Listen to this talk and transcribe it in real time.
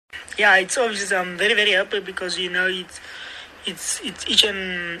Yeah, it's obvious. I'm very, very happy because, it's each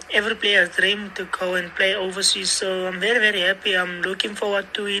and every player's dream to go and play overseas. So I'm very, very happy. I'm looking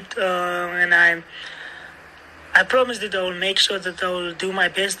forward to it, and I promise that I will make sure that I will do my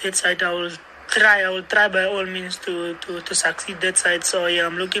best that side. I will try by all means to succeed that side. So yeah,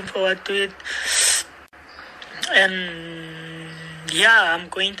 I'm looking forward to it. And yeah, I'm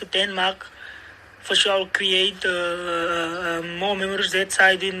going to Denmark. For sure, I'll create more memories that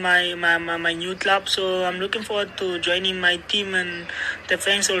side in my new club. So I'm looking forward to joining my team, and the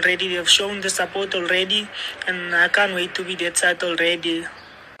fans already, they have shown the support already, and I can't wait to be that side already.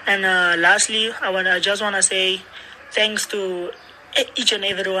 And lastly, I just want to say thanks to each and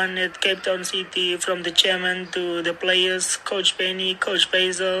everyone at Cape Town City, from the chairman to the players, Coach Benny, Coach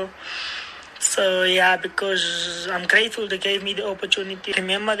Basil. So yeah, because I'm grateful they gave me the opportunity.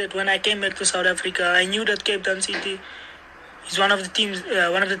 Remember that when I came back to South Africa, I knew that Cape Town City is one of the teams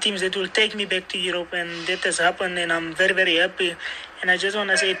that will take me back to Europe, and that has happened, and I'm very, very happy. And I just want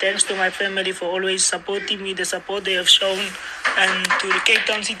to say thanks to my family for always supporting me, the support they have shown, and to the Cape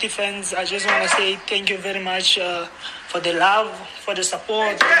Town City fans, I just want to say thank you very much for the love, for the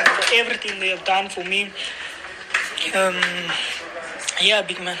support, and for everything they have done for me. Yeah,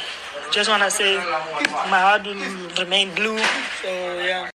 big man. Just want to say my heart will remain blue. So yeah.